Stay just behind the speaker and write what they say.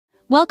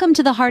Welcome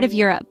to the heart of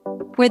Europe,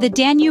 where the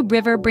Danube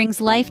River brings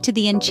life to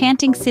the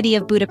enchanting city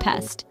of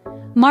Budapest.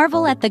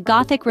 Marvel at the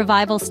Gothic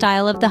revival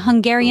style of the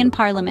Hungarian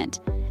Parliament,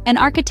 an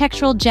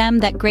architectural gem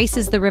that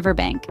graces the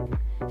riverbank.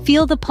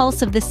 Feel the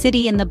pulse of the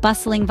city in the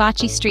bustling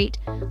Váci Street,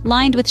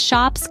 lined with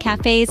shops,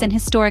 cafes, and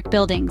historic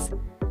buildings.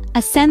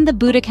 Ascend the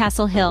Buda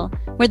Castle hill,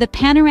 where the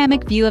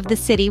panoramic view of the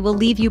city will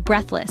leave you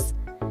breathless.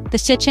 The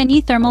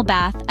Széchenyi thermal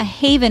bath, a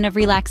haven of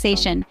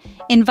relaxation,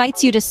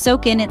 invites you to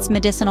soak in its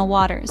medicinal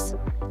waters.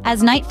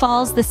 As night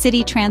falls, the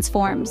city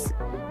transforms.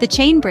 The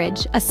chain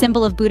bridge, a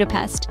symbol of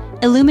Budapest,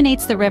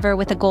 illuminates the river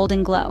with a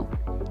golden glow.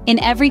 In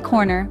every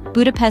corner,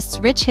 Budapest's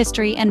rich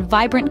history and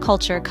vibrant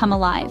culture come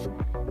alive.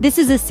 This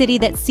is a city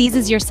that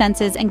seizes your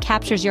senses and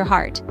captures your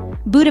heart.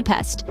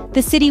 Budapest,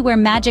 the city where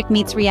magic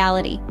meets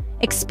reality.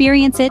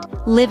 Experience it,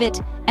 live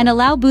it, and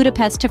allow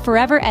Budapest to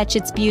forever etch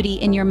its beauty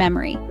in your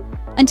memory.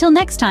 Until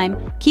next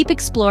time, keep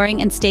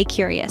exploring and stay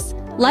curious.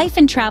 Life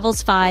and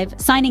Travels 5,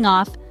 signing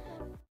off.